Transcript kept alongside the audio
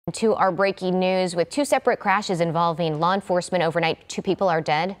To our breaking news, with two separate crashes involving law enforcement overnight, two people are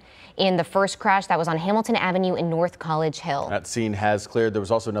dead. In the first crash, that was on Hamilton Avenue in North College Hill. That scene has cleared. There was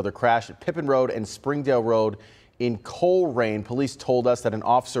also another crash at Pippin Road and Springdale Road in Colerain. Police told us that an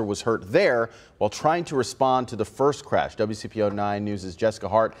officer was hurt there while trying to respond to the first crash. WCPO 9 News' Jessica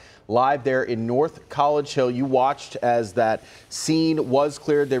Hart live there in North College Hill. You watched as that scene was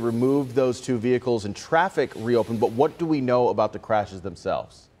cleared. They removed those two vehicles and traffic reopened. But what do we know about the crashes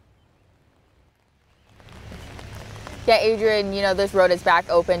themselves? Yeah, Adrian, this road is back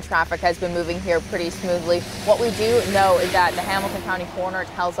open. Traffic has been moving here pretty smoothly. What we do know is that the Hamilton County Coroner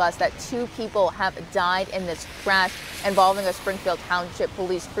tells us that two people have died in this crash involving a Springfield Township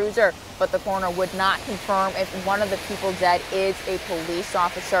police cruiser, but the coroner would not confirm if one of the people dead is a police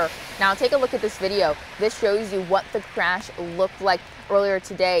officer. Now, take a look at this video. This shows you what the crash looked like earlier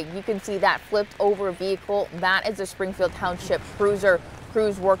today. You can see that flipped over vehicle. That is a Springfield Township cruiser.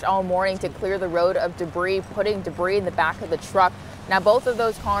 Crews worked all morning to clear the road of debris, putting debris in the back of the truck. Now, both of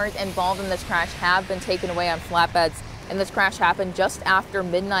those cars involved in this crash have been taken away on flatbeds, and this crash happened just after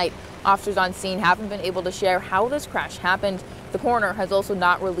midnight. Officers on scene haven't been able to share how this crash happened. The coroner has also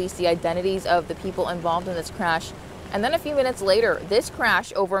not released the identities of the people involved in this crash. And then a few minutes later, this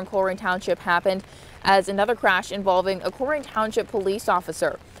crash over in Colerain Township happened as another crash involving a Colerain Township police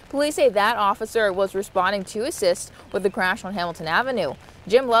officer. Police say that officer was responding to assist with the crash on Hamilton Avenue.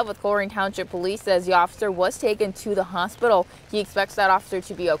 Jim Love with Colerain Township Police says the officer was taken to the hospital. He expects that officer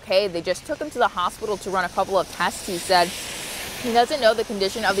to be okay. They just took him to the hospital to run a couple of tests, he said. He doesn't know the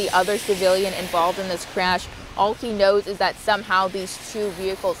condition of the other civilian involved in this crash. All he knows is that somehow these two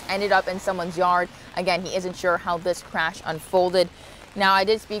vehicles ended up in someone's yard. Again, he isn't sure how this crash unfolded. Now, I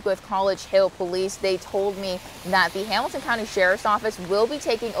did speak with College Hill Police. They told me that the Hamilton County Sheriff's Office will be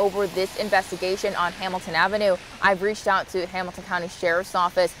taking over this investigation on Hamilton Avenue. I've reached out to Hamilton County Sheriff's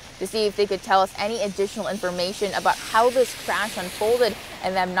Office to see if they could tell us any additional information about how this crash unfolded,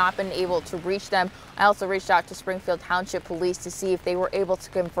 and them not been able to reach them. I also reached out to Springfield Township Police to see if they were able to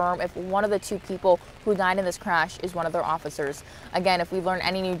confirm if one of the two people who died in this crash is one of their officers. Again, if we learn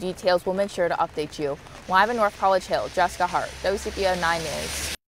any new details, we'll make sure to update you. Live in North College Hill, Jessica Hart, WCPO 9 News.